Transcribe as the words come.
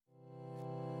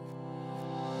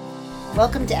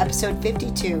Welcome to episode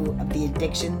 52 of the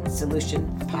Addiction Solution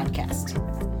Podcast.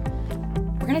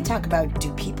 We're going to talk about,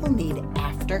 do people need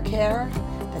aftercare?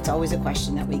 That's always a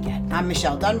question that we get. I'm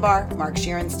Michelle Dunbar. Mark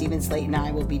Sheeran, Stephen Slate, and I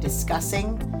will be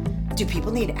discussing, do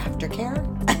people need aftercare?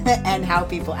 And how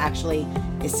people actually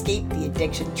escape the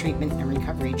addiction, treatment, and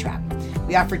recovery trap.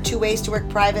 We offer 2 ways to work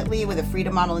privately with a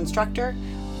Freedom Model instructor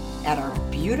at our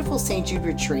beautiful St. Jude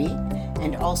retreat,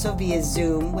 and also via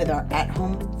Zoom with our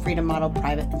at-home Freedom Model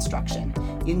private instruction.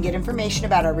 You can get information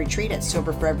about our retreat at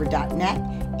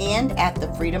soberforever.net and at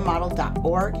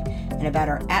thefreedommodel.org, and about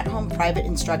our at-home private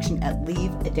instruction at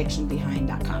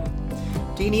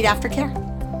leaveaddictionbehind.com. Do you need aftercare?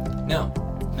 No.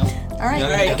 All right,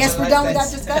 No, I guess we're done with that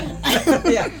discussion.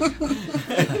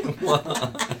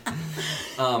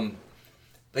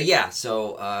 But yeah,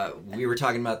 so we were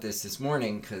talking about this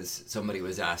morning because somebody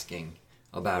was asking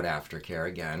about aftercare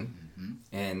again,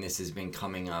 and this has been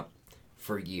coming up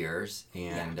for years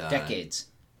and decades.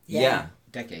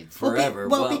 Decades. Forever.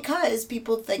 Well, because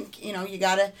people think, you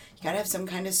gotta have some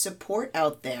kind of support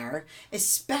out there,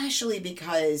 especially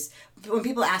because when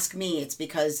people ask me, it's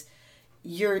because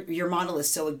your model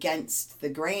is so against the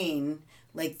grain,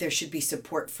 like there should be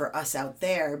support for us out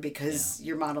there because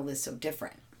your model is so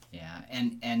different. Yeah,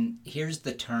 and here's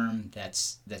the term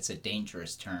that's a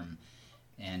dangerous term,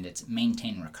 and it's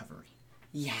maintain recovery.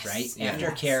 Yes. Right? Yes.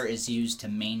 Aftercare is used to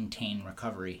maintain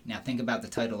recovery. Now think about the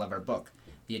title of our book,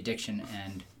 The Addiction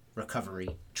and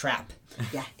Recovery Trap.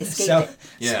 Yeah, escape it.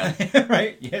 Yeah.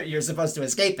 Right? You're supposed to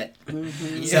escape it.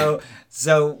 Mm-hmm.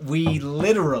 So we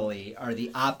literally are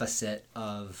the opposite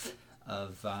of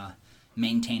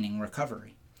maintaining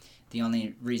recovery. The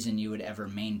only reason you would ever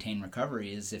maintain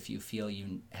recovery is if you feel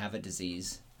you have a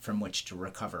disease from which to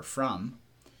recover from,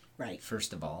 right?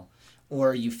 First of all,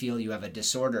 or you feel you have a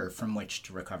disorder from which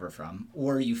to recover from,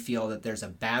 or you feel that there's a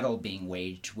battle being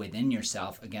waged within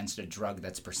yourself against a drug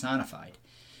that's personified.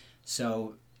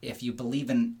 So if you believe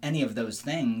in any of those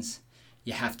things,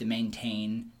 you have to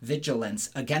maintain vigilance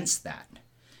against that.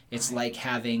 It's like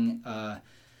having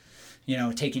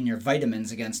taking your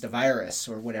vitamins against a virus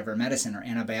or whatever medicine or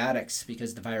antibiotics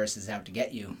because the virus is out to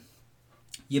get you.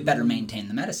 You better maintain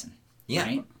the medicine,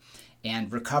 right?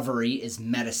 And recovery is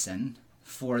medicine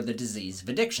for the disease of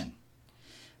addiction.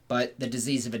 But the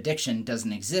disease of addiction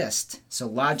doesn't exist, so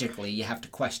logically you have to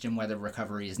question whether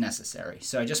recovery is necessary.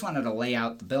 So I just wanted to lay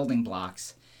out the building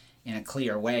blocks in a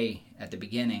clear way at the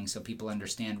beginning so people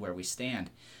understand where we stand.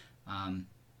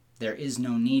 There is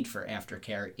no need for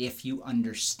aftercare if you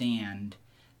understand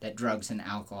that drugs and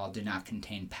alcohol do not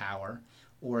contain power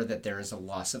or that there is a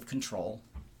loss of control.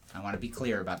 I want to be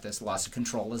clear about this. Loss of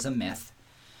control is a myth.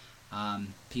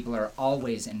 People are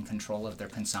always in control of their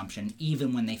consumption.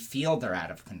 Even when they feel they're out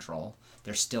of control,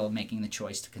 they're still making the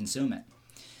choice to consume it.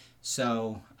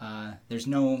 So there's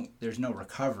no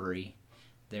recovery.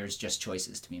 There's just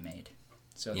choices to be made.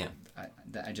 So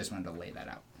I just wanted to lay that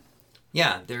out.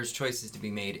 Yeah, there's choices to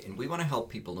be made, and we want to help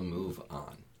people to move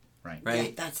on. Right.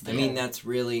 Right? Yeah, that's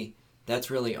really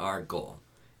our goal.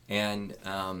 And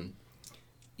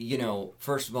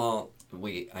first of all,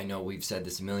 I know we've said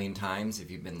this a million times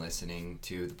if you've been listening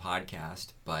to the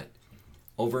podcast, but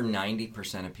over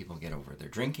 90% of people get over their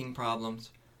drinking problems.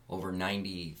 Over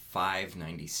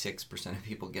 96% of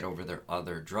people get over their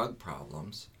other drug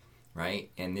problems,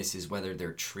 right? And this is whether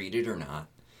they're treated or not.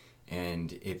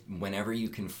 And whenever you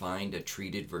can find a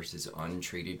treated versus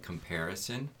untreated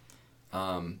comparison,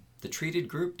 the treated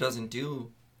group doesn't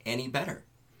do any better.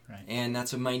 Right. And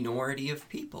that's a minority of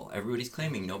people. Everybody's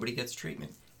claiming nobody gets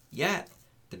treatment. Yet,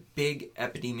 the big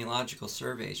epidemiological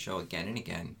surveys show again and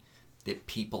again that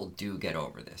people do get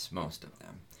over this, most of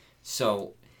them.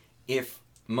 So, if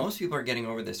most people are getting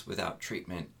over this without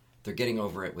treatment, they're getting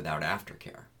over it without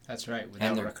aftercare. That's right,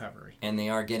 without recovery. And they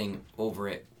are getting over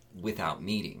it without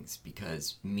meetings,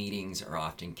 because meetings are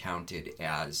often counted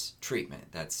as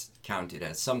treatment. That's counted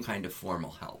as some kind of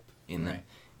formal help in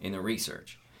the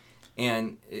research.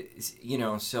 And,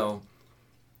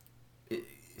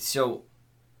 so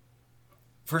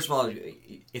first of all,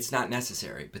 it's not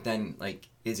necessary, but then,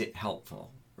 is it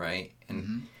helpful, right?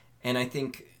 And and I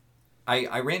think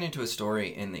I ran into a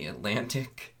story in the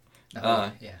Atlantic,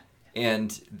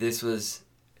 and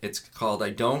it's called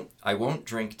I Won't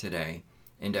Drink Today,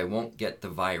 and I Won't Get the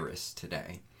Virus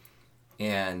Today.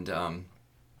 And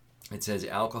it says,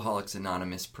 Alcoholics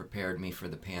Anonymous prepared me for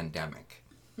the pandemic.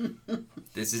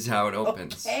 This is how it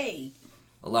opens. Okay.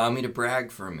 Allow me to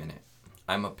brag for a minute.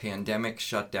 I'm a pandemic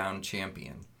shutdown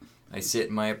champion. I sit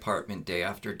in my apartment day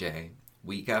after day,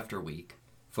 week after week,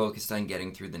 focused on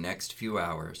getting through the next few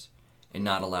hours and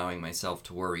not allowing myself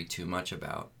to worry too much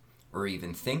about, or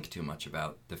even think too much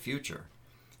about, the future.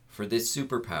 for this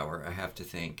superpower, I have to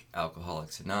thank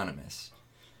Alcoholics Anonymous.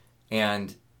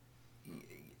 And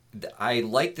I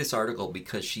like this article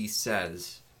because she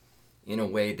says, in a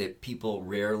way that people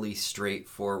rarely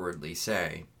straightforwardly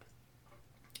say,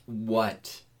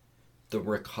 what the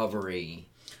recovery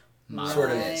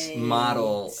sort of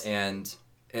model and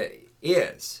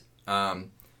is.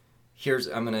 I'm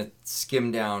going to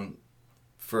skim down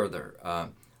further.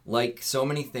 Like so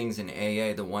many things in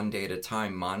AA, the one day at a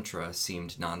time mantra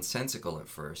seemed nonsensical at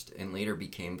first and later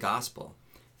became gospel.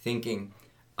 Thinking,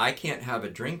 I can't have a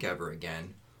drink ever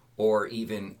again, or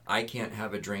even I can't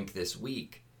have a drink this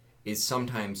week, is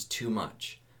sometimes too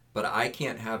much. But I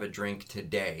can't have a drink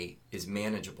today is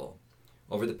manageable.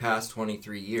 Over the past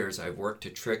 23 years, I've worked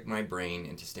to trick my brain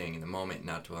into staying in the moment,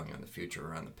 not dwelling on the future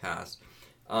or on the past.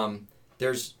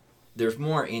 There's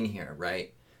more in here,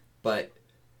 right? But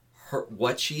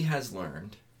what she has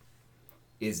learned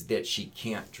is that she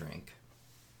can't drink.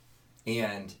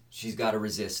 And she's got to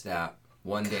resist that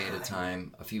one day at a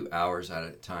time, a few hours at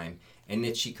a time. And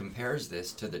that she compares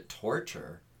this to the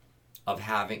torture of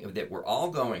that we're all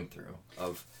going through,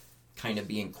 of kind of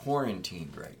being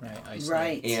quarantined right now.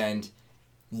 Right. And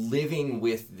living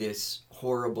with this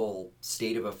horrible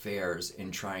state of affairs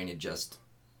and trying to just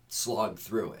slog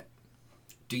through it.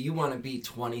 Do you want to be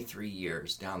 23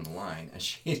 years down the line? As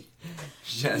she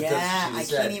I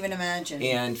can't even imagine.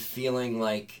 And feeling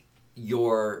like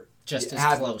you're just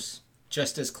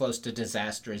as close to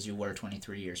disaster as you were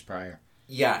 23 years prior.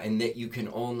 Yeah, and that you can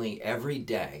only every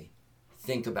day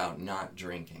think about not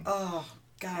drinking. Oh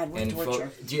God, what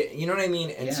torture! You know what I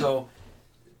mean? And so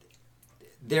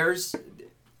there's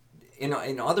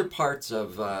in other parts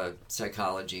of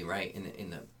psychology, right?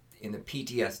 In the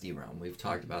PTSD realm, we've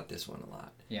talked about this one a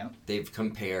lot. Yeah. They've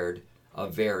compared a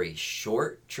very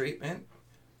short treatment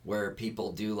where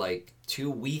people do like 2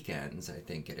 weekends, I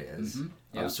think it is,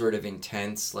 of sort of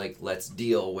intense, like, let's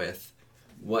deal with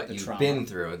what you've been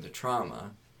through, the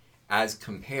trauma, as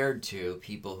compared to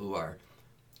people who are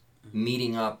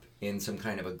meeting up in some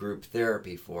kind of a group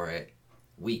therapy for it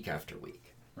week after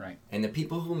week. Right. And the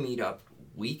people who meet up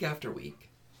week after week,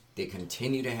 they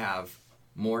continue to have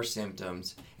more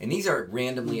symptoms, and these are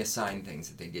randomly assigned things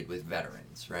that they did with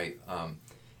veterans, right?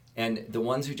 And the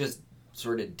ones who just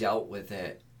sort of dealt with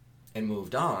it and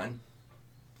moved on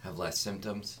have less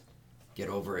symptoms, get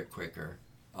over it quicker,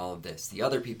 all of this. The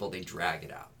other people, they drag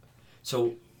it out.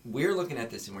 So we're looking at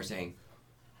this and we're saying,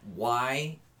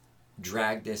 why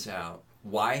drag this out?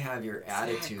 Why have your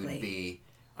attitude be,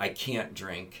 I can't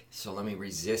drink, so let me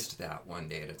resist that one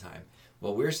day at a time?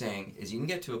 What we're saying is you can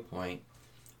get to a point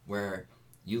where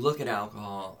you look at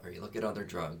alcohol or you look at other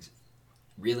drugs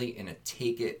really in a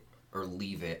take it or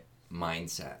leave it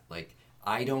mindset. Like,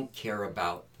 I don't care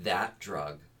about that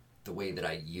drug the way that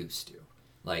I used to.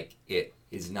 Like, it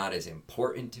is not as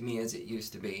important to me as it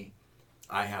used to be.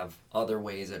 I have other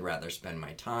ways I'd rather spend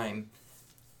my time.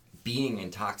 Being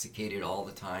intoxicated all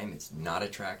the time is not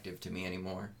attractive to me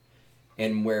anymore.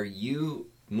 And where you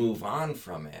move on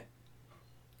from it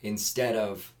instead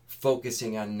of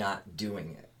focusing on not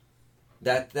doing it.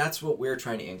 That's what we're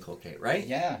trying to inculcate, right?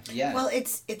 Yeah. Well,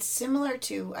 it's similar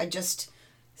to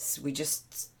we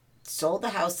just sold the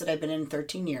house that I've been in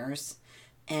 13 years,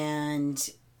 and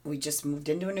we just moved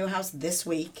into a new house this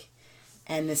week.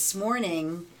 And this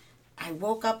morning, I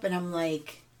woke up and I'm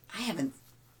like, I haven't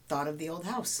thought of the old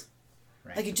house.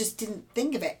 Right. Like, I just didn't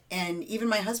think of it. And even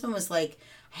my husband was like,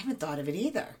 I haven't thought of it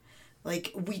either.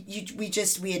 Like,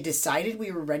 we had decided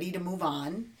we were ready to move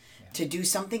on, to do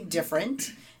something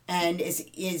different. And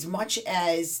as much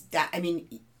as that, I mean,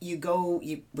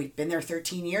 we've been there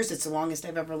 13 years. It's the longest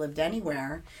I've ever lived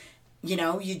anywhere. You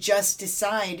know, you just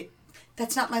decide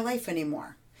that's not my life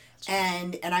anymore.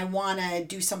 And I want to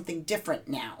do something different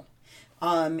now.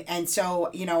 And so,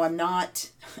 you know, I'm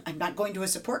not going to a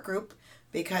support group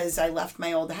because I left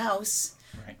my old house.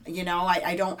 Right. You know,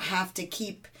 I don't have to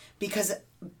keep, because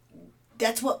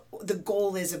that's what the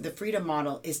goal is of the Freedom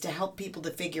Model, is to help people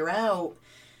to figure out,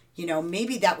 you know,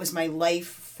 maybe that was my life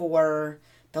for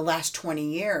the last 20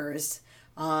 years.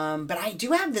 But I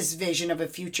do have this vision of a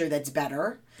future that's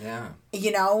better. Yeah.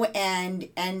 You know, and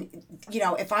you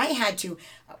know, if I had to,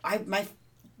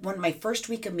 one of my first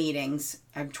week of meetings,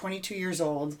 I'm 22 years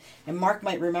old, and Mark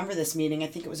might remember this meeting. I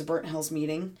think it was a Burton Hills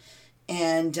meeting.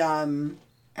 And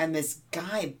this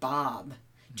guy, Bob.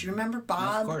 Do you remember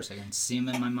Bob? Of course, I can see him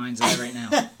in my mind's eye right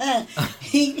now.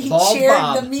 he Bald chaired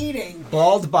Bob. the meeting.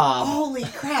 Bald Bob. Holy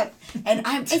crap. And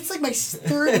it's like my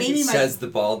third, maybe my... Says the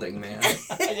balding man.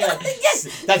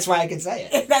 Yes. That's why I can say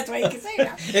it. That's why you can say it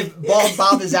now. If Bald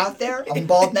Bob is out there, I'm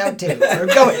bald now too. We're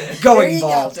going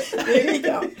bald. There you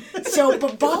go. So,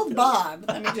 but Bald Bob,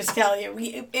 let me just tell you,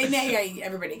 in AA,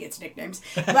 everybody gets nicknames,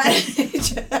 but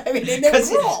I mean, and they're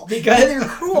cruel. They're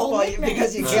cruel. Well,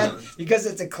 because you can't, because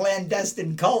it's a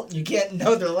clandestine cult, you can't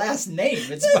know their last name.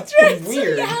 It's That's fucking right.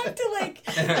 weird. So you have to like.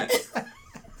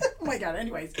 Oh my God.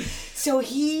 Anyways, so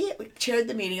he chaired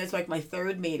the meeting. It was like my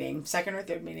second or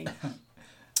third meeting.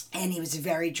 And he was a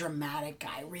very dramatic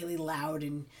guy, really loud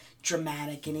and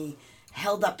dramatic. And he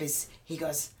held up he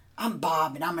goes, I'm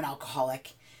Bob and I'm an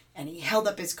alcoholic. And he held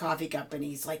up his coffee cup and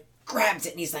he's like, grabs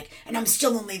it and he's like, and I'm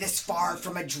still only this far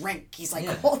from a drink. He's like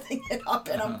holding it up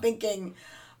and I'm thinking,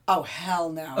 oh, hell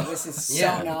no, this is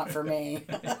so not for me.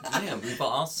 Yeah, we've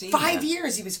all seen 5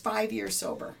 years. He was 5 years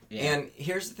sober. Yeah. And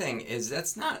here's the thing, is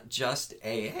that's not just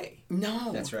AA.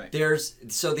 No. That's right.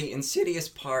 So the insidious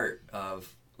part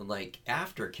of like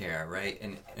aftercare, right?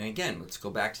 And again, let's go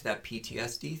back to that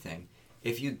PTSD thing.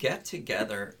 If you get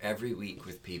together every week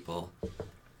with people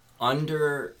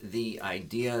under the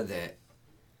idea that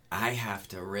I have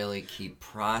to really keep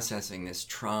processing this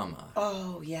trauma.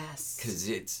 Oh, yes.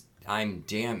 Because I'm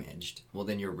damaged. Well,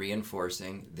 then you're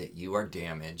reinforcing that you are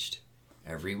damaged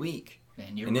every week.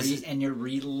 And you're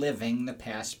reliving the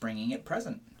past, bringing it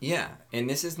present. Yeah. And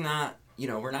this is not,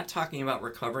 we're not talking about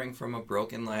recovering from a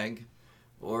broken leg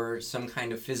or some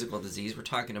kind of physical disease. We're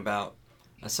talking about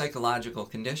a psychological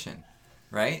condition,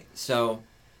 right? So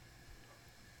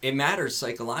it matters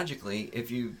psychologically if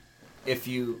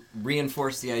you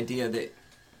reinforce the idea that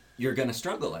you're going to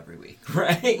struggle every week,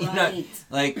 right?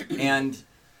 Right. And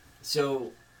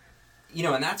so,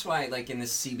 and that's why, like, in the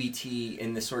CBT,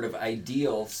 in the sort of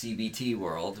ideal CBT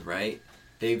world, right,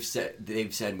 they've said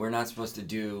you're not supposed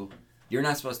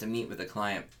to meet with a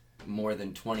client more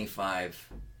than 25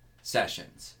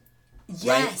 sessions.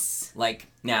 Yes. Right? Like,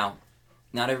 now,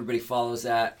 not everybody follows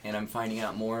that, and I'm finding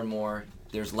out more and more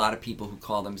there's a lot of people who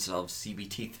call themselves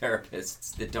CBT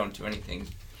therapists that don't do anything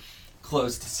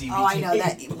close to CBT. Oh, I know.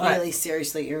 That really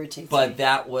seriously irritates me. But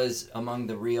that was among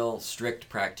the real strict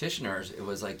practitioners. It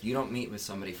was like, you don't meet with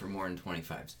somebody for more than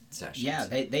 25 sessions. Yeah,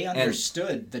 they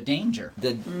understood the danger.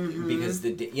 Because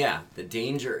the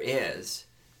danger is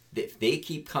that if they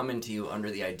keep coming to you under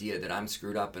the idea that I'm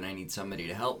screwed up and I need somebody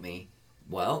to help me,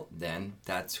 well, then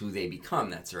that's who they become.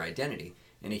 That's their identity.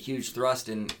 And a huge thrust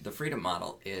in the freedom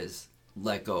model is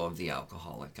let go of the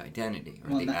alcoholic identity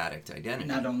or the addict identity.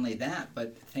 Not only that,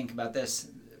 but think about this,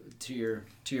 to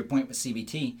your point with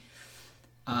CBT,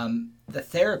 the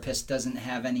therapist doesn't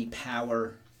have any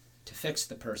power to fix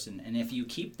the person. And if you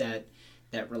keep that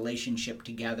relationship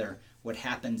together, what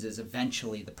happens is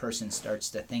eventually the person starts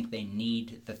to think they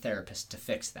need the therapist to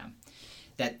fix them.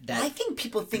 I think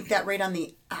people think that right on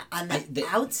the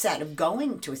outset of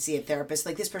going to see a therapist,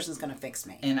 like, this person's going to fix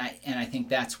me. And I think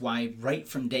that's why right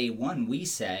from day one we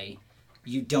say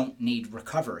you don't need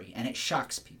recovery, and it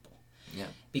shocks people. Yeah.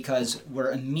 Because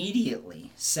we're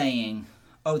immediately saying,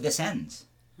 "Oh, this ends,"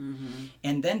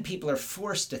 and then people are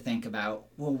forced to think about,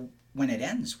 well, when it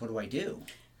ends, what do I do?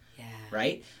 Yeah.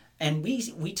 Right? And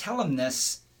we tell them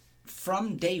this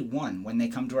from day one when they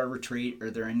come to our retreat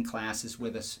or they're in classes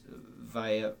with us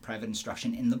via private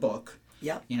instruction in the book.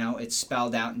 Yep. It's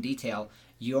spelled out in detail.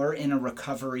 You're in a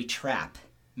recovery trap.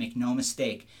 Make no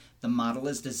mistake. The model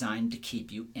is designed to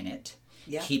keep you in it,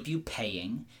 keep you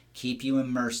paying, keep you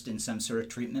immersed in some sort of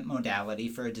treatment modality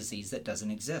for a disease that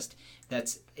doesn't exist.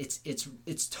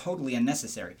 It's totally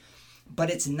unnecessary. But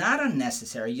it's not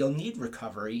unnecessary. You'll need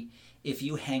recovery if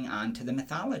you hang on to the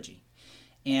mythology.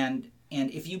 And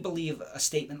if you believe a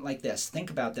statement like this, think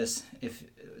about this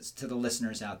to the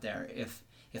listeners out there.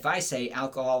 If I say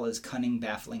alcohol is cunning,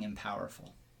 baffling, and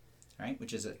powerful, right,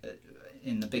 which is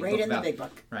in the big book. Right in the big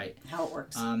book. Right. How it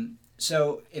works.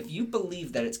 So if you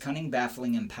believe that it's cunning,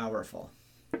 baffling, and powerful,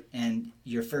 and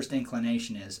your first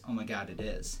inclination is, oh my God, it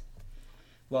is,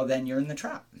 well, then you're in the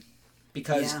trap.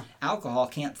 Because alcohol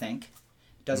can't think,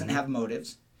 doesn't have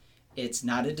motives, it's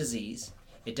not a disease,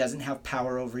 it doesn't have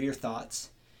power over your thoughts,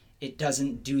 it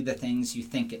doesn't do the things you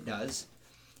think it does.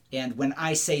 And when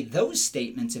I say those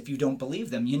statements, if you don't believe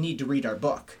them, you need to read our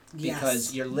book.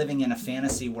 Because you're living in a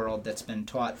fantasy world that's been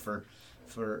taught for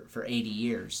 80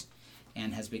 years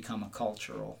and has become a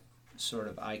cultural sort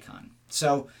of icon.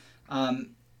 So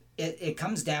it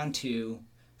comes down to,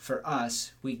 for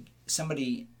us,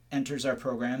 somebody enters our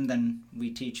program, then we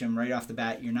teach them right off the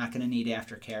bat, you're not going to need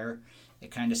aftercare. It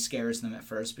kind of scares them at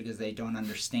first because they don't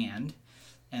understand.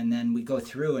 And then we go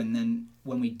through, and then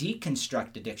when we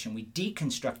deconstruct addiction, we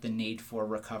deconstruct the need for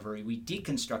recovery, we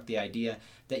deconstruct the idea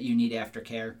that you need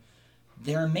aftercare,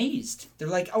 they're amazed. They're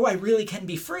like, oh, I really can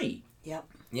be free. Yep.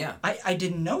 Yeah. I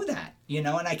didn't know that, and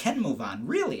I can move on.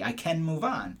 Really, I can move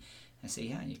on. I say,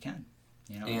 yeah, you can.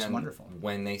 It's wonderful.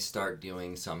 When they start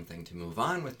doing something to move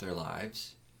on with their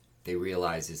lives, they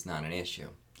realize it's not an issue.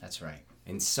 That's right.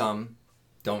 And some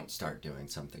don't start doing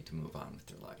something to move on with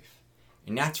their life.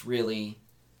 And that's really,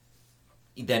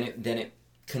 then it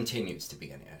continues to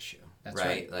be an issue. That's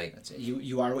right. Like that's it.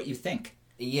 You are what you think.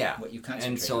 Yeah. What you concentrate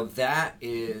And so on. that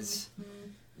is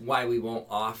why we won't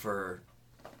offer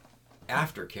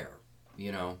aftercare,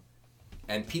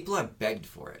 and people have begged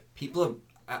for it. People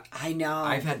have, I know.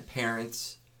 I've had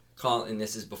parents call, and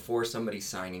this is before somebody's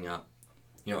signing up,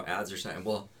 ads are signing.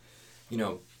 Well,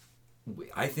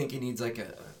 I think it needs like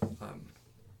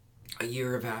a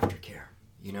year of aftercare.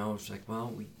 It's like,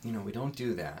 well, we don't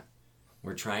do that.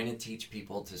 We're trying to teach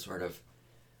people to sort of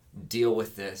deal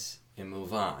with this and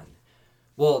move on.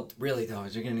 Well, really though,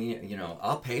 is you're gonna need,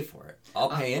 I'll pay for it. I'll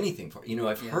pay anything for it.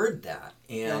 I've heard that,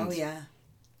 and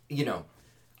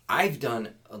I've done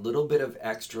a little bit of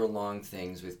extra long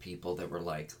things with people that were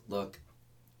like, look,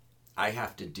 I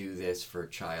have to do this for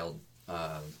child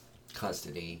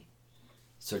custody,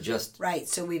 so just right.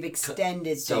 So we've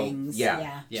extended things.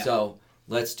 Yeah. So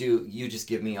you just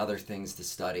give me other things to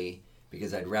study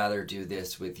because I'd rather do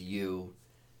this with you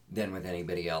than with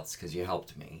anybody else because you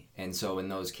helped me. And so in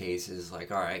those cases,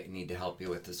 like, all right, I need to help you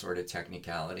with the sort of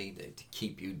technicality to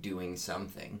keep you doing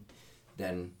something,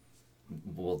 then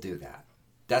we'll do that.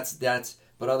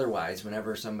 But otherwise,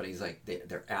 whenever somebody's like,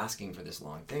 they're asking for this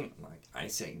long thing, like, I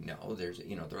say no, they're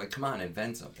like, come on,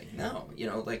 invent something. No,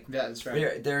 like, yeah, that's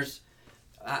right.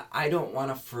 I don't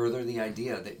want to further the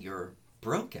idea that you're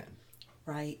broken.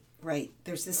 Right.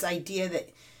 There's this idea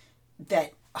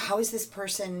that how is this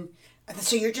person...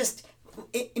 So you're just...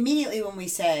 Immediately when we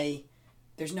say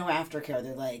there's no aftercare,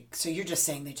 they're like, so you're just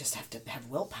saying they just have to have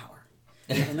willpower.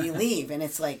 And they leave. And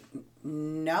it's like,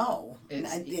 no.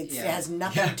 It has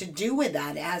nothing to do with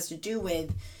that. It has to do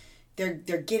with they're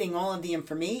getting all of the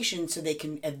information so they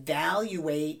can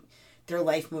evaluate their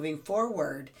life moving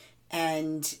forward.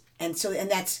 And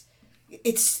that's...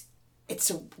 It's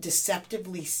so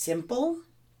deceptively simple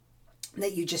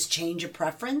that you just change a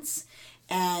preference,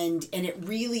 and it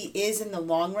really is in the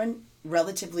long run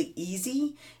relatively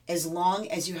easy as long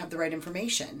as you have the right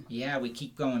information. Yeah, we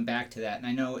keep going back to that. And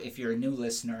I know if you're a new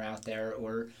listener out there,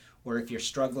 or if you're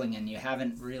struggling and you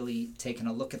haven't really taken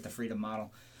a look at the freedom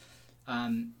model,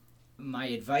 my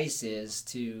advice is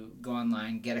to go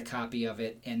online, get a copy of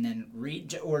it, and then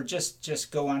read, or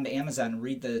just go on to Amazon and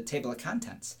read the table of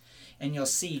contents. And you'll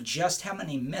see just how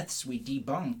many myths we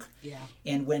debunk. Yeah.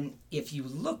 And if you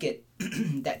look at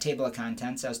that table of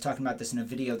contents, I was talking about this in a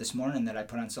video this morning that I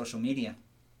put on social media.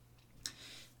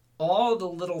 All the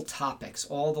little topics,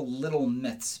 all the little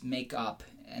myths make up,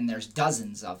 and there's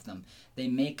dozens of them, they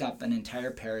make up an entire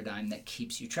paradigm that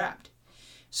keeps you trapped.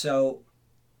 So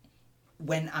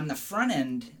when on the front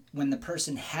end, when the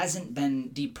person hasn't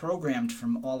been deprogrammed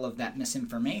from all of that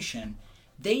misinformation,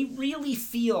 they really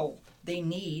feel they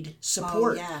need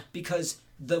support, because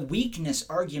the weakness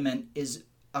argument is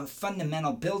a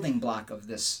fundamental building block of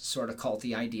this sort of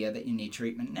culty idea that you need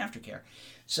treatment and aftercare.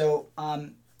 So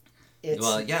it's...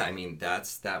 Well, yeah, I mean,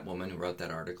 that's that woman who wrote that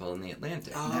article in The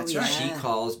Atlantic. Oh, that's right. She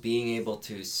calls being able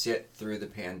to sit through the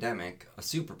pandemic a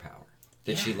superpower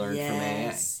that she learned from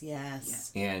AA.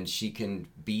 Yes. And she can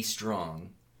be strong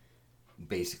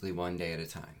basically one day at a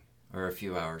time, or a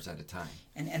few hours at a time.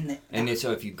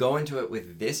 So if you go into it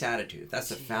with this attitude, that's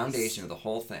the foundation of the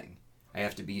whole thing. I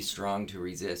have to be strong to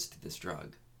resist this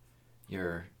drug.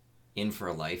 You're in for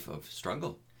a life of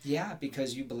struggle. Yeah,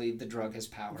 because you believe the drug has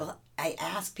power. Well, I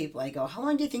ask people, I go, how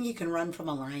long do you think you can run from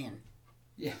a lion?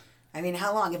 Yeah. I mean,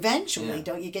 how long? Eventually,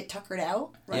 don't you get tuckered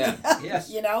out? Right? Yeah.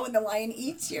 Yes. And the lion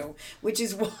eats you, which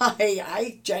is why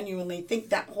I genuinely think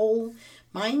that whole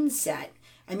mindset.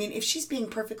 I mean, if she's being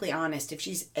perfectly honest, if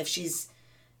she's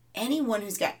anyone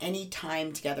who's got any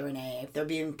time together in AA, if they're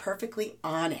being perfectly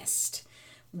honest,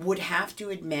 would have to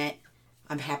admit,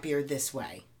 I'm happier this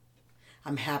way.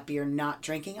 I'm happier not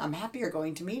drinking. I'm happier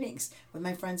going to meetings with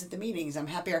my friends at the meetings. I'm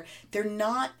happier. They're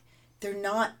not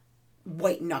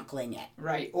white knuckling it.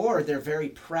 Right. Or they're very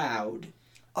proud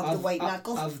of the white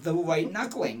knuckle. Of the white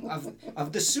knuckling,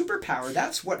 of the superpower.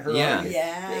 That's what her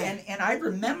argument. And I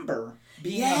remember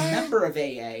being a member of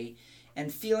AA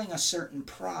and feeling a certain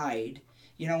pride.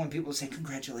 When people say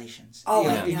congratulations.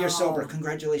 Oh, you're sober.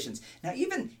 Congratulations. Now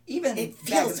even it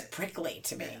feels prickly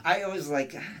to me. I always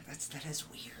like that is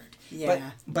weird. Yeah.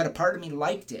 But a part of me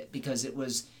liked it because it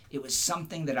was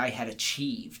something that I had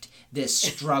achieved, this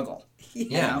struggle.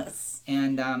 Yes.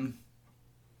 And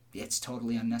it's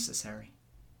totally unnecessary.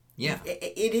 Yeah.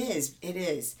 It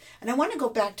is. And I want to go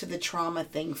back to the trauma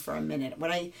thing for a minute.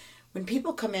 when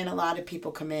people come in, a lot of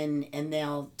people come in and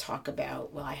they'll talk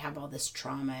about, well, I have all this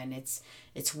trauma and it's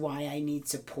why I need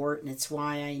support and it's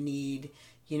why I need,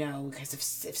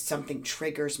 because if something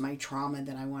triggers my trauma,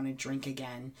 then I want to drink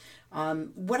again.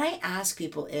 What I ask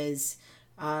people is,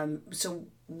 so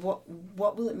what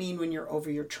will it mean when you're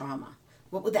over your trauma?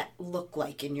 What would that look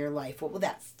like in your life? What will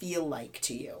that feel like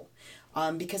to you?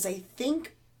 Because I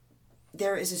think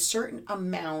there is a certain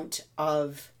amount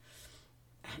of,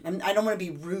 I don't want to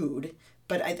be rude,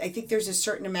 but I think there's a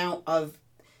certain amount of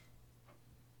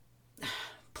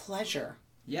pleasure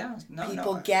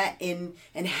people get in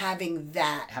and having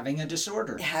a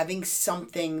disorder, having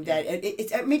something that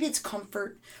it's maybe it's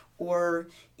comfort, or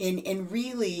in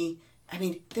really, I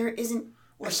mean, there isn't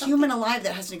a human alive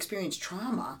that hasn't experienced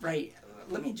trauma. Right.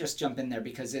 Let me just jump in there,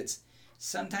 because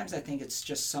sometimes I think it's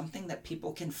just something that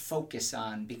people can focus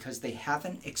on because they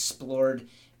haven't explored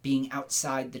being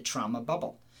outside the trauma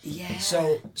bubble. Yeah.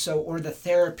 So or the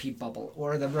therapy bubble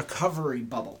or the recovery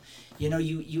bubble.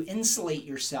 You insulate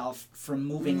yourself from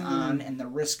moving on and the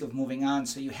risk of moving on.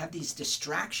 So you have these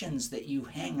distractions that you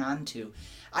hang on to.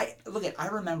 I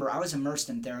remember I was immersed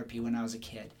in therapy when I was a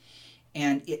kid,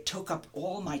 and it took up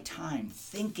all my time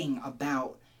thinking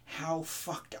about how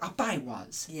fucked up I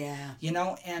was. Yeah.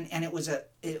 And it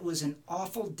was an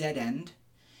awful dead end.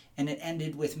 And it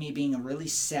ended with me being a really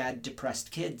sad, depressed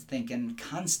kid, thinking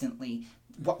constantly,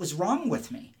 what was wrong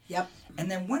with me? Yep. And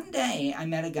then one day I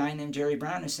met a guy named Jerry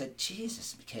Brown who said,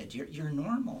 Jesus, kid, you're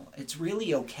normal. It's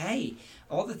really okay.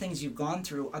 All the things you've gone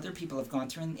through, other people have gone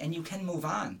through, and you can move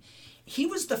on. He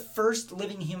was the first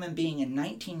living human being in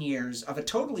 19 years of a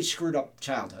totally screwed up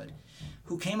childhood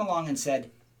who came along and said,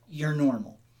 you're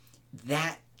normal.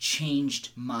 That changed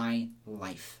my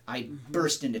life. I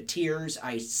burst into tears.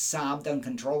 I sobbed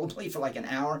uncontrollably for like an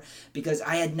hour because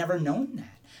I had never known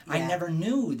that. Yeah. I never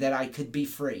knew that I could be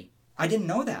free. I didn't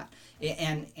know that.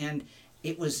 And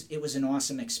it was an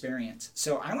awesome experience.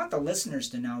 So I want the listeners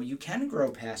to know you can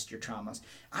grow past your traumas.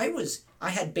 I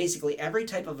had basically every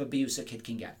type of abuse a kid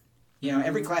can get.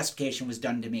 Every classification was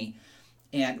done to me,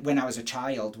 and when I was a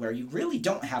child, where you really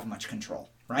don't have much control,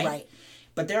 right? Right.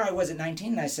 But there I was at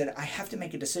 19, and I said, I have to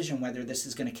make a decision whether this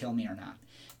is going to kill me or not.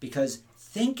 Because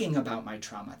thinking about my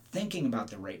trauma, thinking about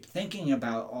the rape, thinking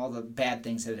about all the bad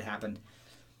things that had happened,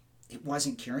 it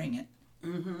wasn't curing it.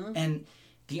 Mm-hmm. And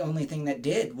the only thing that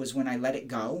did was when I let it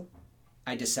go,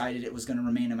 I decided it was going to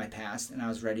remain in my past, and I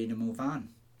was ready to move on.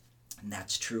 And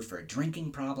that's true for a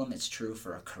drinking problem. It's true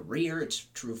for a career. It's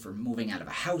true for moving out of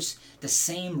a house. The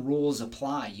same rules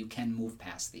apply. You can move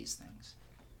past these things.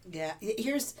 Yeah.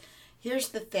 Here's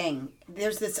the thing.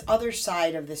 There's this other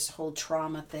side of this whole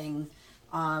trauma thing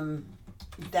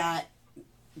that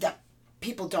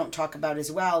people don't talk about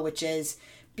as well, which is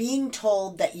being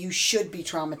told that you should be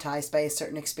traumatized by a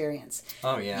certain experience.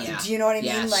 Oh yeah. Do you know what I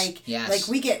mean? Yes. Like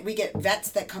we get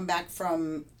vets that come back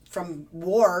from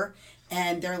war,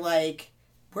 and they're like,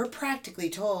 we're practically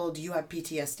told you have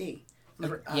PTSD.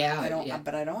 But I don't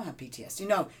have PTSD.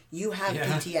 No, you have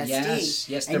PTSD,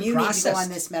 yes, and you processed. need to go on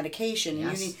this medication. Yes.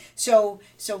 And you need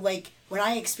so like when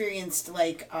I experienced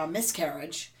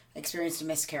miscarriage, I experienced a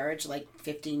miscarriage like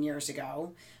 15 years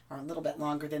ago, or a little bit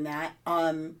longer than that.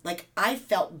 I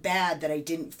felt bad that I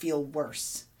didn't feel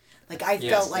worse. Like I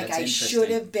felt like I should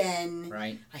have been.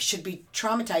 Right. I should be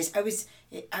traumatized. I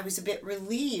was a bit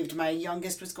relieved. My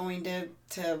youngest was going to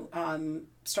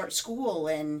start school,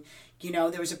 and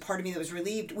there was a part of me that was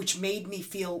relieved, which made me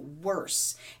feel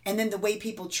worse. And then the way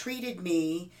people treated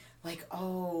me, like,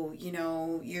 oh,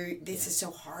 this is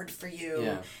so hard for you.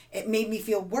 Yeah. It made me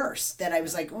feel worse. That I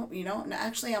was like, oh,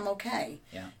 actually I'm okay.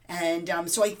 Yeah.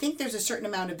 And so I think there's a certain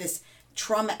amount of this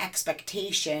trauma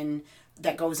expectation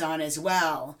that goes on as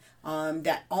well.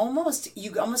 That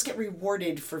you almost get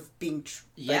rewarded for being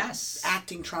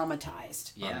acting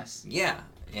traumatized. Yes. Yeah,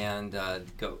 and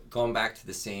going back to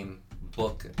the same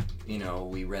book,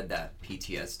 we read that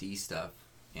PTSD stuff,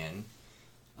 and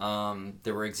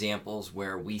there were examples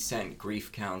where we sent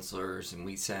grief counselors and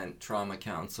we sent trauma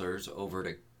counselors over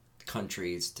to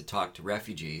countries to talk to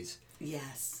refugees.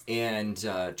 Yes. And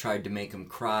tried to make them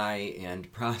cry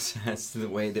and process the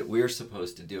way that we're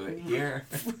supposed to do it here.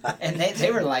 And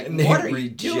they were like, and they what are you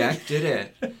rejected doing?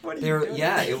 it. What are you doing?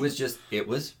 Yeah, it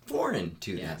was foreign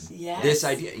to them. Yes. This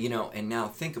idea, and now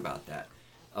think about that.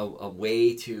 A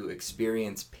way to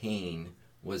experience pain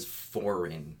was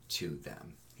foreign to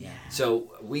them. Yeah.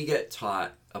 So we get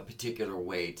taught a particular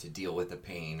way to deal with a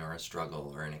pain or a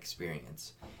struggle or an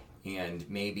experience. And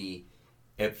maybe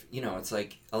if, it's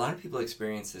like a lot of people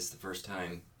experience this the first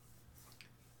time.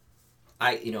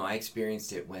 I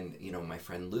experienced it when, my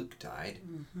friend Luke died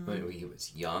when he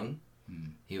was young.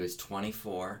 He was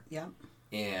 24. Yeah.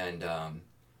 And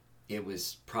it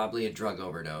was probably a drug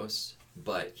overdose,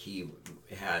 but he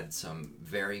had some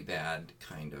very bad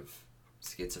kind of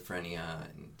schizophrenia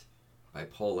and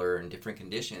bipolar and different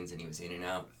conditions, and he was in and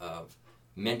out of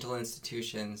mental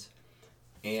institutions.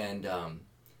 And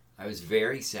I was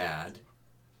very sad,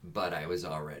 but I was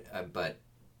already, but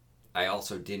I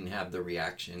also didn't have the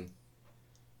reaction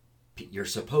you're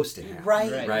supposed to have.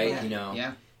 Right. You know?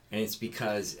 Yeah. And it's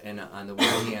because, and on the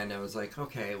one hand, I was like,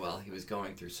 okay, well, he was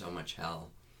going through so much hell.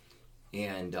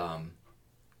 And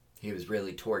he was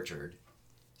really tortured.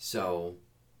 So,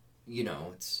 you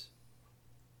know,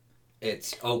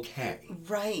 it's okay.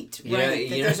 Right. You know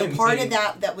There's what a I part mean?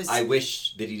 of that was... I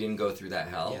wish that he didn't go through that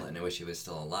hell, and I wish he was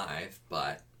still alive,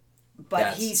 but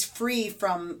he's free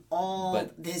from all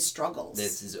his struggles.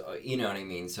 This is, you know what I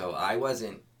mean? So I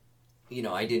wasn't, you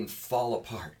know, I didn't fall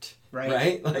apart.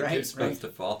 Right. Like you're supposed to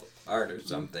fall apart or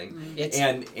something.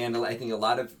 And I think a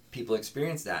lot of people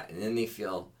experience that, and then they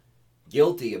feel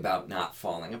guilty about not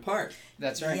falling apart.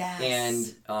 That's right.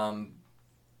 Yes. And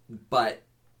but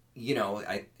you know,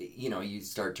 you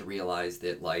start to realize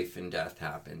that life and death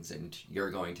happens, and you're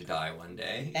going to die one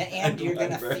day, and you're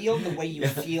going to feel the way you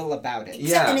feel about it.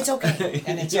 Yeah, and it's okay.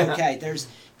 And it's okay.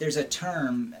 There's a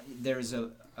term. There's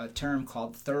a term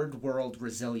called third world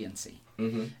resiliency.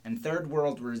 Mm-hmm. And third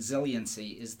world resiliency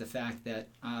is the fact that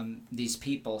these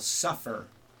people suffer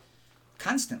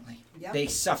constantly. Yep. They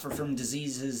suffer from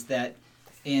diseases that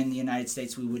in the United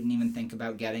States we wouldn't even think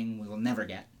about getting, we will never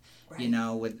get. Right. You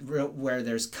know, where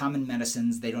there's common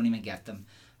medicines, they don't even get them.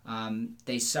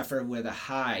 They suffer with a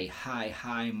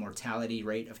high mortality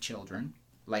rate of children,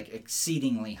 like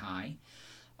exceedingly high.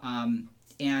 And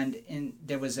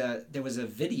there was a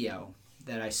video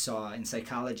that I saw in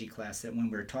psychology class that when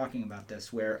we were talking about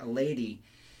this, where a lady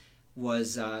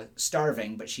was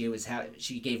starving, but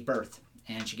she gave birth,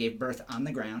 and she gave birth on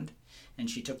the ground, and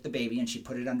she took the baby and she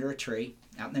put it under a tree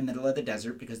out in the middle of the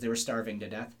desert because they were starving to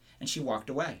death, and she walked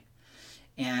away.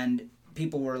 And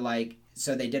people were like,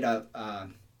 so they did a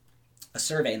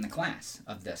survey in the class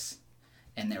of this,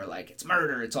 and they were like, it's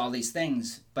murder, it's all these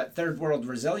things. But third world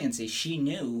resiliency, she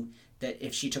knew that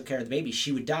if she took care of the baby,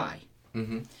 she would die.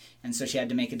 Mm-hmm. And so she had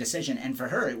to make a decision. And for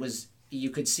her, you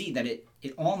could see that it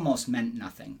almost meant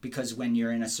nothing, because when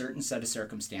you're in a certain set of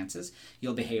circumstances,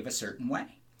 you'll behave a certain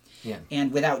way. Yeah.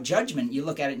 And without judgment, you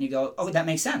look at it and you go, oh, that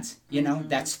makes sense. You know,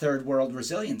 that's third world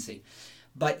resiliency.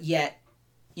 But yet,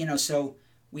 you know, so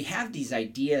we have these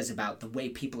ideas about the way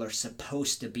people are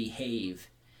supposed to behave.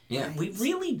 Yeah. We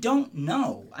really don't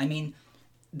know. I mean,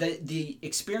 the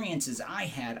experiences I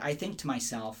had, I think to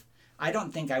myself, I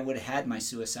don't think I would have had my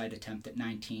suicide attempt at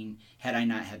 19 had I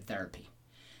not had therapy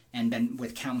and been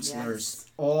with counselors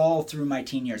all through my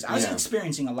teen years. I was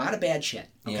experiencing a lot of bad shit,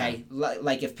 okay? Yeah.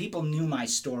 Like if people knew my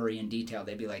story in detail,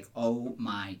 they'd be like, oh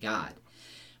my God.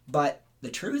 But the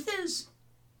truth is,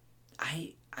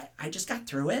 I just got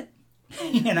through it,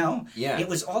 you know? Yeah. It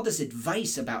was all this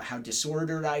advice about how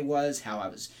disordered I was, how I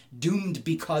was doomed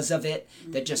because of it,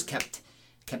 that just kept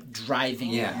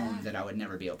driving home that I would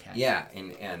never be okay. Yeah,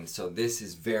 and so this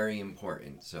is very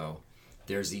important. So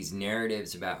there's these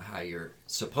narratives about how you're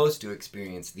supposed to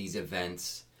experience these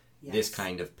events, this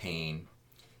kind of pain,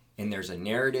 and there's a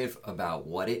narrative about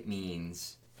what it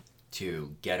means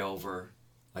to get over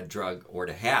a drug or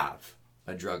to have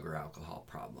a drug or alcohol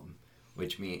problem,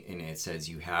 which means, and it says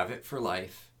you have it for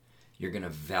life. You're going to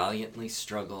valiantly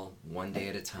struggle one day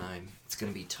at a time. It's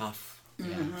going to be tough.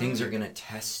 Yeah. Things are going to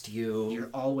test you. You're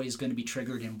always going to be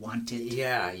triggered and want it.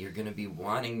 Yeah, you're going to be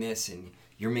wanting this, and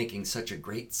you're making such a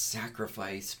great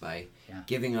sacrifice by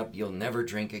giving up. You'll never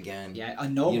drink again. Yeah, a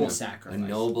noble sacrifice. A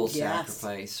noble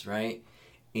sacrifice, right?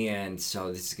 And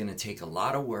so this is going to take a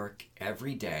lot of work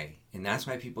every day, and that's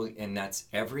why that's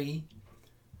every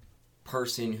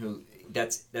person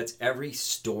that's every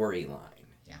storyline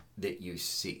that you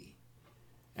see.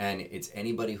 And it's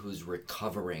anybody who's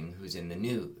recovering, who's in the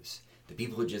news. The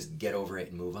people who just get over it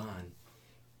and move on,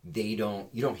 you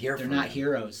don't hear from them. They're not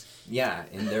heroes. Yeah,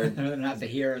 and they're not the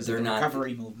heroes of the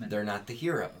recovery movement. They're not the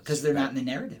heroes. Because they're not in the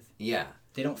narrative. Yeah.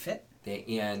 They don't fit.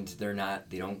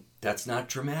 That's not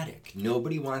dramatic.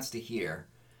 Nobody wants to hear,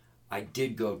 I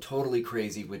did go totally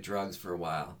crazy with drugs for a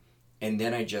while, and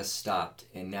then I just stopped,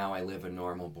 and now I live a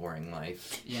normal, boring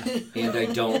life. Yeah. And I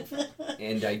don't...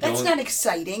 That's not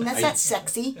exciting. That's not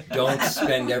sexy. Don't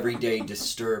spend every day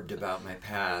disturbed about my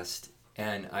past.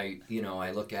 And I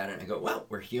look at it and I go, well,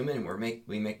 we're human.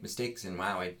 We make mistakes. And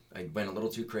wow, I went a little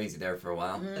too crazy there for a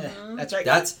while. Mm-hmm. That's right.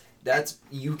 That's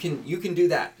you can do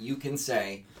that. You can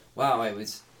say, wow,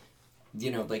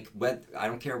 like I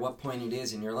don't care what point it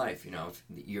is in your life. If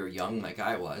you're young like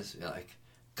I was, you're like,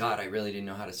 God, I really didn't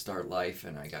know how to start life,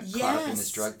 and I got caught up in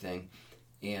this drug thing,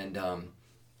 and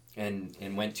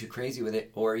went too crazy with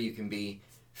it. Or you can be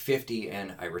 50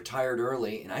 and I retired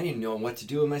early and I didn't know what to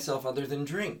do with myself other than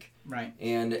drink. Right.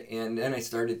 And then I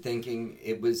started thinking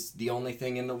it was the only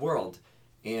thing in the world.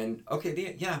 And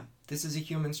okay, this is a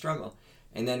human struggle.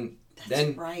 And then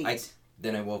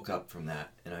I woke up from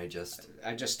that, and I just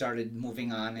started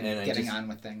moving on and getting on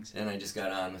with things. And I just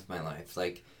got on with my life.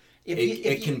 Like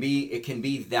it can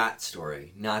be that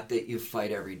story, not that you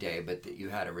fight every day, but that you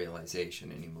had a realization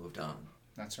and you moved on.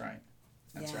 That's right.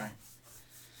 That's right.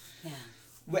 Yeah.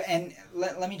 Well, and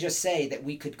let me just say that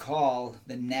we could call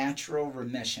the natural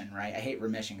remission, right? I hate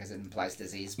remission because it implies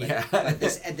disease, but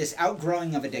this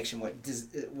outgrowing of addiction,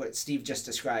 what Steve just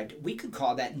described, we could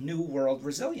call that new world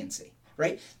resiliency,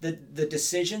 right? The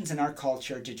decisions in our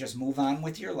culture to just move on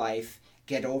with your life,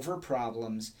 get over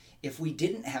problems. If we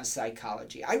didn't have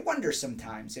psychology, I wonder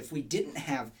sometimes if we didn't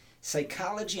have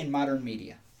psychology and modern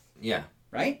media. Yeah.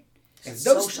 Right?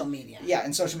 Social media. Yeah,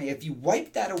 and social media. If you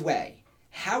wipe that away,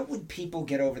 how would people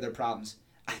get over their problems?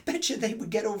 I bet you they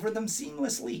would get over them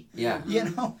seamlessly. Yeah.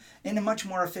 In a much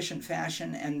more efficient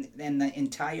fashion, and the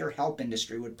entire help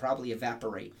industry would probably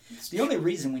evaporate. The only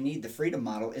reason we need the freedom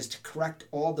model is to correct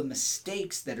all the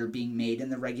mistakes that are being made in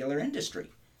the regular industry.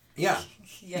 Yeah.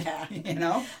 Yeah. And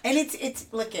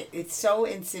it's so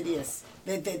insidious.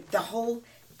 The whole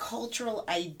cultural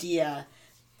idea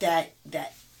that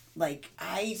like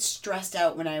I stressed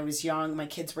out when I was young, my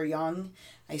kids were young.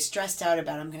 I stressed out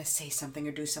about I'm going to say something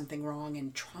or do something wrong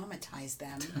and traumatize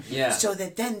them. Yeah. So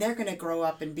that then they're going to grow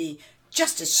up and be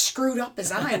just as screwed up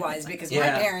as I was because my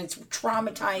parents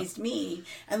traumatized me.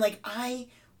 And I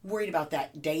worried about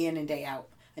that day in and day out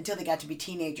until they got to be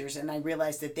teenagers, and I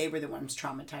realized that they were the ones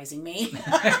traumatizing me.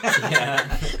 But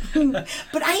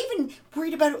I even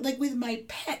worried about it with my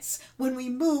pets when we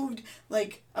moved,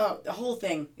 the whole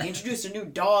thing. I introduced a new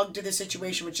dog to the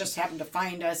situation, which just happened to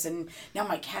find us, and now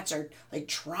my cats are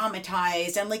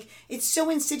traumatized. And it's so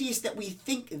insidious that we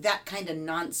think that kind of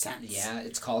nonsense. Yeah,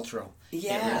 it's cultural.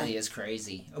 Yeah. It really is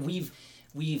crazy. We've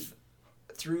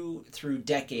through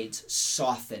decades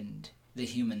softened the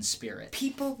human spirit.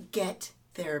 People get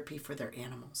therapy for their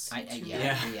animals. I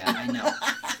know.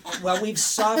 Well, we've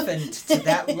softened to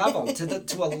that level,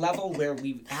 to a level where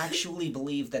we actually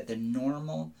believe that the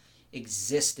normal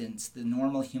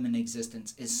human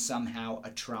existence is somehow a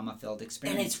trauma-filled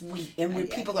experience. And it's weak. And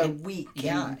people are weak.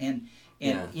 Yeah, and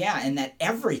that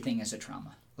everything is a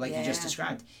trauma, like you just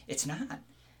described. It's not.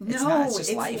 It's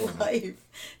just life.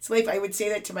 It's life. I would say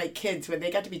that to my kids when they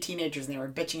got to be teenagers and they were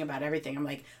bitching about everything. I'm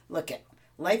like, look it.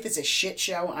 Life is a shit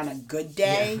show on a good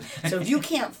day. Yeah. So if you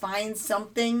can't find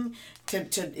something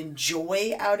to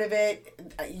enjoy out of it,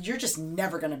 you're just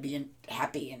never going to be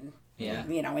happy and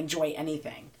enjoy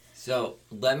anything. So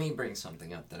let me bring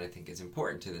something up that I think is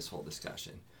important to this whole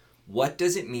discussion. What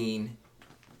does it mean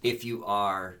if you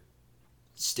are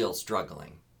still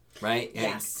struggling, right?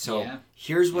 Yes. So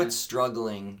here's what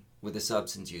struggling with a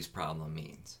substance use problem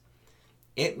means.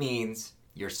 It means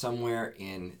you're somewhere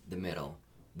in the middle,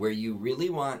 where you really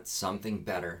want something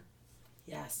better.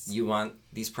 Yes. You want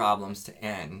these problems to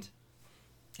end,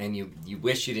 and you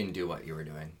wish you didn't do what you were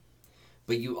doing.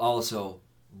 But you also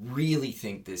really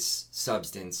think this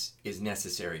substance is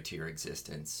necessary to your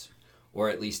existence, or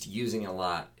at least using it a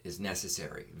lot is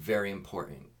necessary, very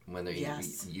important. Whether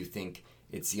you think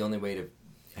it's the only way to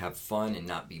have fun and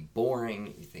not be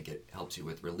boring, you think it helps you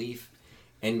with relief,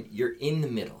 and you're in the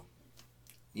middle.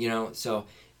 So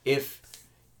if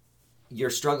you're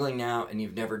struggling now and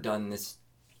you've never done the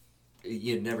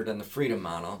freedom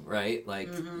model, right?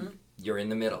 You're in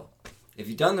the middle. If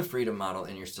you've done the freedom model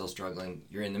and you're still struggling,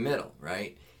 you're in the middle,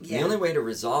 right? Yeah. The only way to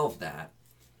resolve that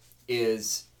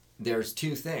is there's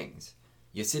two things.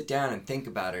 You sit down and think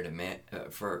about it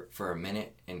for a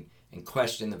minute and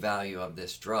question the value of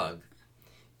this drug,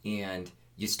 and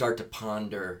you start to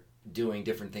ponder doing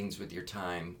different things with your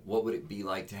time. What would it be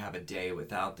like to have a day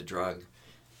without the drug?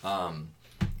 And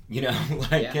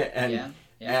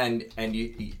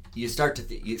you start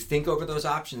to you think over those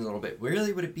options a little bit.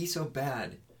 Really, would it be so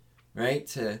bad, right?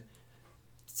 To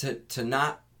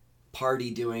not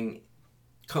party doing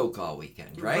coke all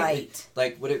weekend, right?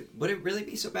 Would it really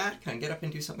be so bad? Can I get up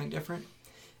and do something different?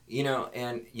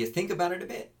 And you think about it a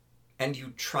bit, and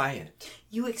you try it.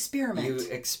 You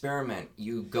experiment.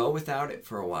 You go without it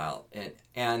for a while,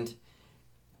 and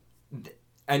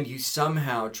you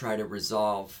somehow try to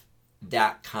resolve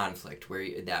that conflict where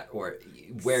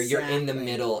you're in the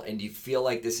middle and you feel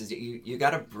like this is you got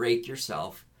to break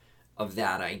yourself of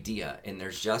that idea. And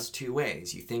there's just two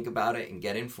ways. You think about it and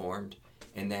get informed,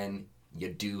 and then you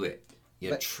do it.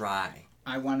 You try.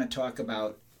 I want to talk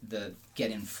about the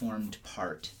get informed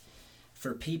part.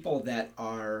 For people that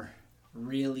are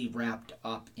really wrapped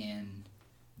up in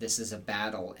this is a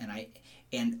battle, I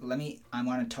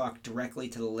want to talk directly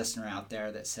to the listener out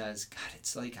there that says, God,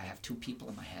 it's like I have two people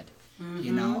in my head.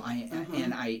 You know,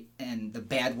 and the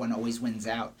bad one always wins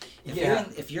out.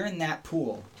 If you're in that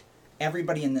pool,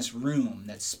 everybody in this room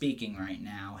that's speaking right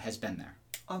now has been there.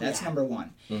 That's number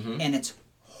one. And it's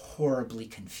horribly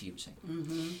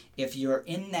confusing. If you're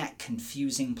in that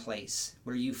confusing place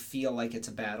where you feel like it's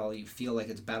a battle, you feel like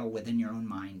it's a battle within your own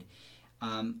mind,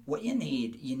 what you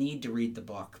need to read the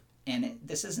book. And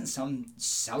this isn't some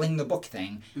selling the book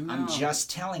thing. No. I'm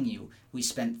just telling you, we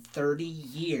spent 30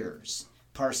 years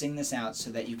parsing this out so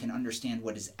that you can understand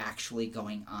what is actually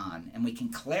going on, and we can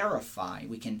clarify,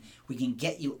 we can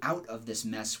get you out of this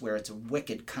mess where it's a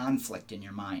wicked conflict in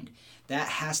your mind. That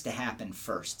has to happen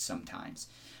first sometimes.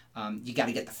 You got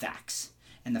to get the facts,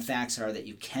 and the facts are that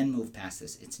you can move past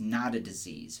this. It's not a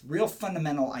disease. Real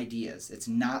fundamental ideas. It's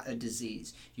not a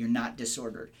disease. You're not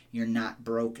disordered. You're not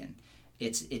broken.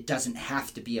 It doesn't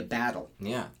have to be a battle.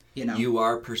 Yeah. You know? You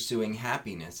are pursuing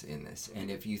happiness in this,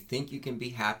 and if you think you can be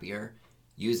happier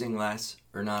using less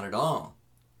or not at all,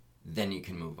 then you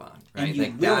can move on, right?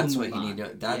 Like that's what you need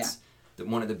to. That's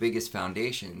one of the biggest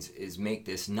foundations is make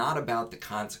this not about the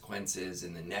consequences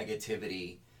and the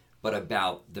negativity, but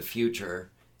about the future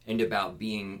and about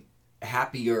being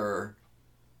happier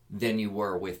than you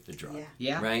were with the drug.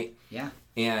 Yeah. Right? Yeah.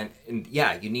 And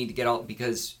you need to get all,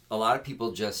 because a lot of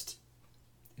people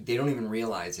they don't even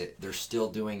realize it. They're still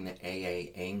doing the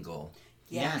AA angle.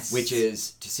 Yes. Which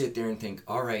is to sit there and think,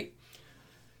 all right,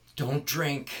 don't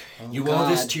drink. You God. owe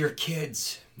this to your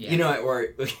kids. Yeah. You know, or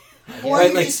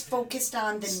you're just focused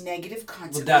on the negative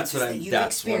consequences that you've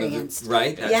experienced.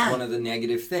 That's one of the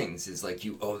negative things is like,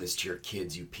 you owe this to your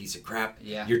kids, you piece of crap.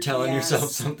 Yeah. You're telling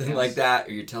yourself something like that,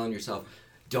 or you're telling yourself,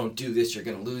 don't do this, you're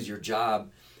going to lose your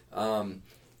job. And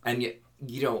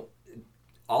you know,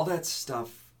 all that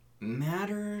stuff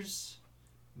matters,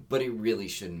 but it really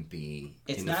shouldn't be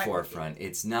in the forefront.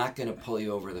 It's not going to pull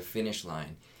you over the finish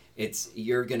line.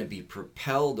 You're going to be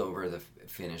propelled over the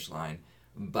finish line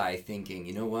by thinking,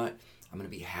 you know what, I'm going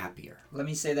to be happier. Let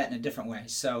me say that in a different way.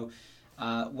 So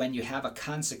when you have a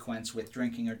consequence with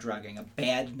drinking or drugging, a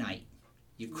bad night,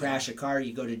 you crash a car,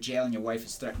 you go to jail, and your wife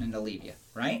is threatening to leave you,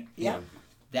 right? Yeah.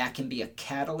 That can be a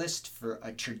catalyst for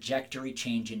a trajectory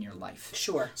change in your life.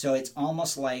 Sure. So it's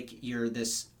almost like you're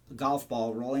this golf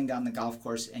ball rolling down the golf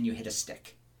course and you hit a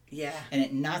stick. Yeah. And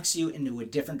it knocks you into a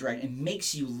different direction. It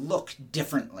makes you look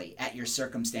differently at your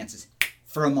circumstances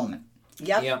for a moment.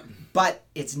 Yep. But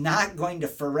it's not going to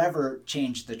forever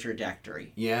change the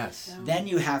trajectory. Yes. No. Then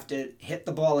you have to hit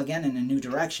the ball again in a new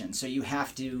direction. So you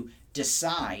have to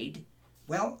decide,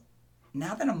 well,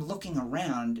 now that I'm looking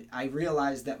around, I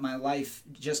realize that my life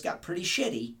just got pretty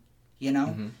shitty, you know?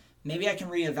 Mm-hmm. Maybe I can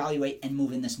reevaluate and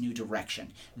move in this new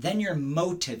direction. Then you're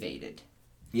motivated.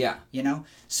 Yeah. You know?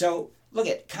 So look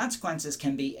at consequences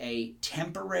can be a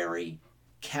temporary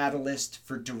catalyst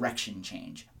for direction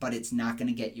change, but it's not going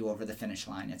to get you over the finish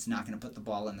line. It's not going to put the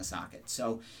ball in the socket.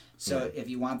 So if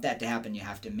you want that to happen, you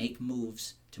have to make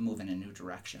moves to move in a new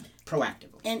direction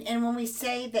proactively. And when we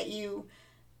say that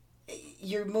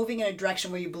you're moving in a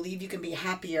direction where you believe you can be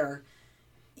happier,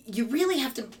 you really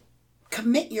have to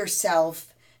commit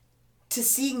yourself to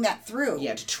seeing that through.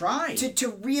 Yeah, to try. To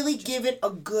really give it a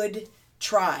good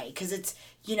try. Because it's,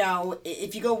 you know,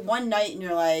 if you go one night and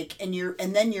you're like, and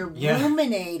then you're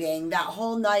ruminating that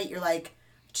whole night, you're like,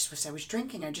 I just wish I was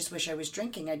drinking. I just wish I was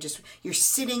drinking. you're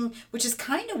sitting, which is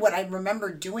kind of what I remember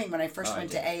doing when I first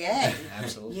went to AA.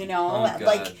 Absolutely. You know,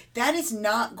 like that is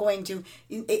not going to,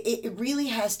 it really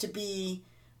has to be,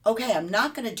 okay, I'm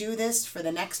not going to do this for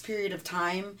the next period of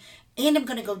time, and I'm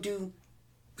going to go do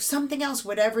something else,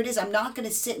 whatever it is. I'm not going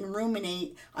to sit and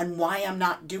ruminate on why I'm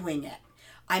not doing it.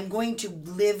 I'm going to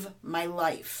live my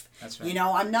life. That's right. You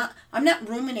know, I'm not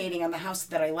ruminating on the house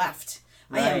that I left.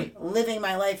 Right. I am living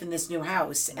my life in this new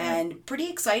house and pretty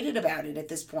excited about it at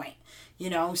this point. You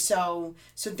know, so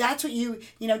that's what you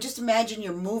know, just imagine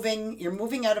you're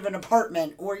moving out of an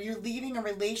apartment or you're leaving a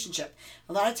relationship.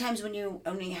 A lot of times when you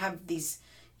have these,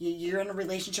 you're in a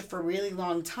relationship for a really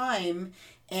long time,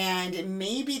 and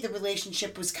maybe the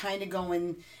relationship was kind of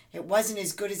going, it wasn't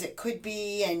as good as it could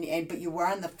be, and but you were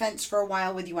on the fence for a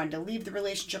while whether you wanted to leave the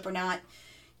relationship or not.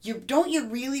 Don't you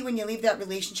really, when you leave that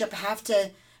relationship, have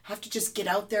to just get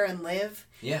out there and live,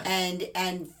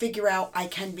 and figure out I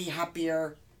can be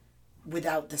happier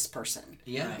without this person.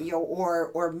 Yeah.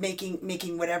 Or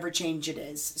making whatever change it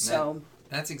is. So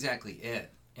that's exactly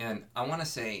it. And I want to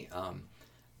say,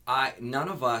 none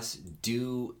of us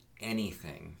do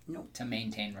anything to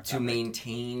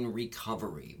maintain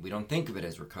recovery. We don't think of it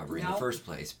as recovery in No. the first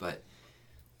place, but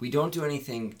we don't do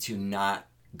anything to not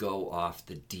go off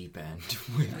the deep end.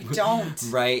 We don't.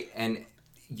 Right? And,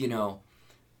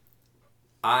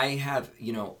 I have,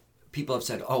 people have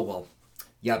said, oh, well,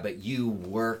 yeah, but you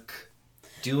work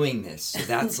doing this. So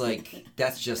that's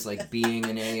just like being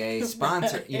an AA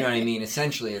sponsor. You know what I mean?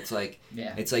 Essentially, it's like,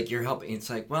 it's like you're helping. It's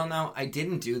like, well, no, I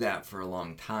didn't do that for a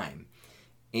long time.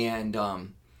 And by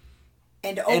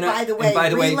the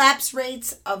way, relapse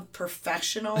rates of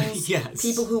professionals, yes.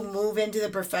 people who move into the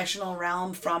professional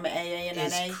realm from AA and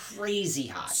is NA, crazy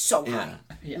high. So high.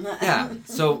 Yeah.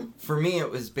 So for me,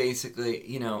 it was basically,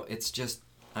 it's just,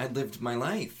 I lived my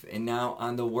life. And now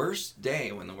on the worst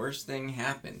day, when the worst thing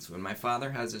happens, when my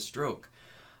father has a stroke,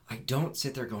 I don't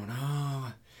sit there going,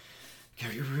 oh,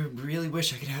 God, I really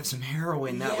wish I could have some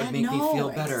heroin. That would make me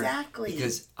feel better. Exactly.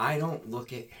 Because I don't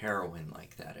look at heroin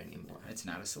like that anymore. It's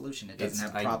not a solution. It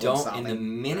doesn't have problem solving. And the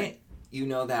minute you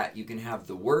know that, you can have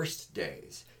the worst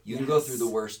days. You can go through the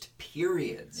worst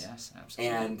periods. Yes,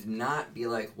 absolutely. And not be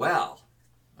like, well,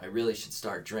 I really should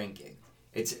start drinking.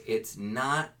 It's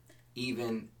not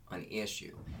even an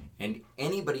issue. And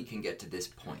anybody can get to this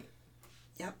point.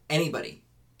 Yep. Anybody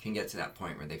can get to that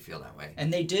point where they feel that way.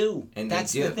 And they do. And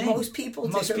that's they do. the thing. Most people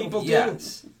do.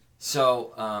 Yes.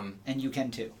 So, and you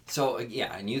can too. So,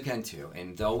 yeah, and you can too.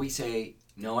 And though we say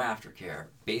no aftercare,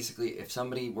 basically, if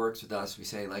somebody works with us, we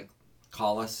say,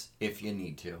 call us if you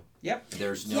need to. Yep.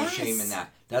 There's no shame in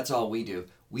that. That's all we do.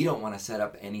 We don't want to set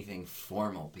up anything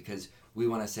formal because we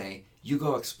want to say, you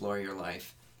go explore your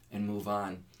life and move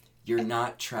on. You're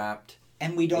not trapped.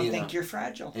 And we don't think you're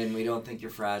fragile. And we don't think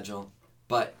you're fragile.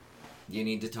 But you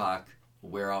need to talk.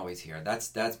 We're always here.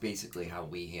 That's basically how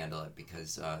we handle it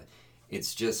because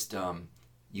it's just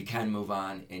you can move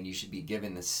on and you should be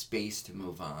given the space to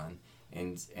move on.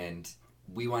 And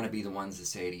we want to be the ones to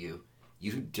say to you,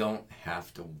 you don't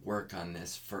have to work on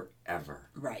this forever.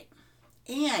 Right.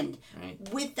 And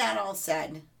with that all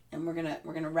said, and we're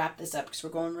gonna wrap this up because we're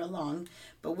going real long,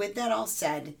 but with that all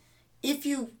said, if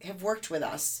you have worked with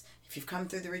us, if you've come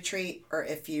through the retreat, or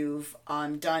if you've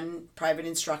done private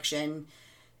instruction,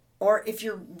 or if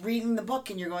you're reading the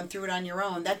book and you're going through it on your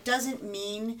own, that doesn't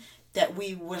mean that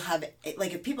we will have,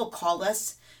 if people call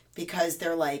us because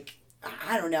they're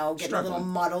getting a little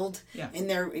muddled in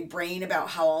their brain about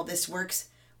how all this works,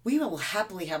 we will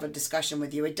happily have a discussion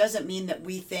with you. It doesn't mean that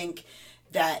we think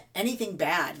that anything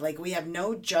bad, we have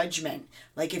no judgment.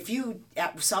 If you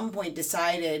at some point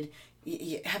decided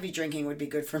heavy drinking would be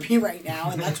good for me right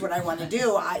now and that's what I want to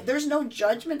do, there's no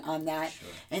judgment on that. Sure.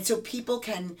 And so people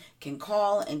can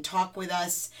call and talk with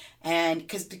us, and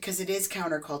because it is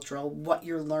countercultural what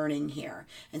you're learning here.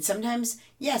 And sometimes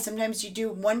you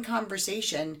do one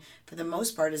conversation, for the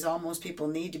most part, is all most people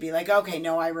need to be like, okay,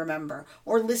 no, I remember,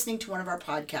 or listening to one of our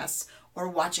podcasts or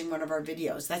watching one of our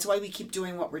videos. That's why we keep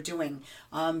doing what we're doing,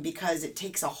 because it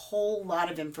takes a whole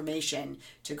lot of information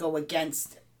to go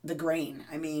against the grain.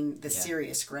 I mean, the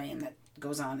serious grain that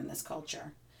goes on in this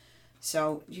culture.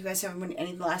 So, you guys have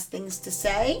any last things to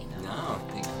say? No, I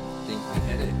think we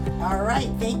hit it. All right.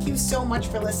 Thank you so much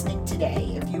for listening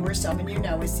today. If you or someone you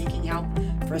know is seeking help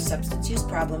for a substance use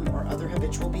problem or other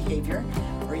habitual behavior,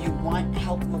 or you want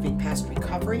help moving past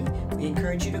recovery, we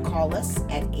encourage you to call us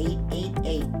at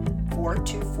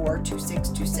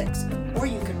 888-424-2626, or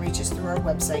you can reach us through our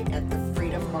website at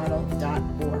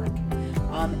thefreedommodel.org.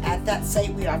 At that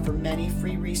site, we offer many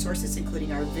free resources,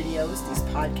 including our videos, these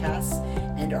podcasts,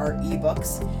 and our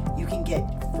ebooks. You can get,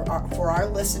 for our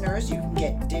listeners, you can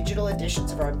get digital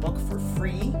editions of our book for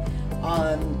free.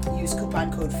 Use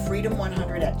coupon code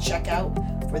FREEDOM100 at checkout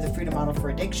for the Freedom Model for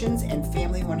Addictions, and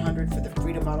Family100 for the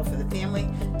Freedom Model for the Family.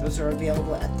 Those are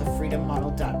available at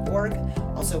thefreedommodel.org.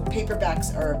 Also,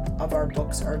 paperbacks of our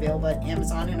books are available at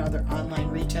Amazon and other online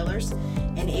retailers.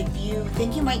 And if you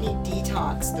think you might need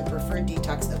detox, the preferred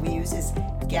detox that we use is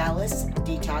Gallus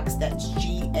Detox. That's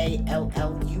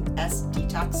GALLUS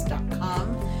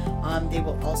detox.com. They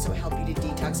will also help you to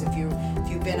detox if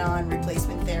you've been on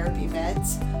replacement therapy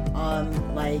meds,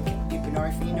 like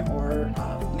buprenorphine or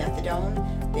methadone.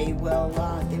 They will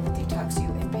detox you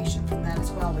inpatient from that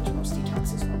as well, which most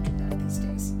detoxes won't do that these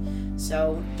days.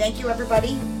 So thank you,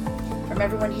 everybody, from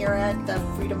everyone here at the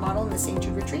Freedom Model and the St.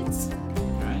 Jude Retreats. All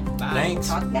right, bye. Thanks.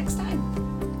 Talk next time.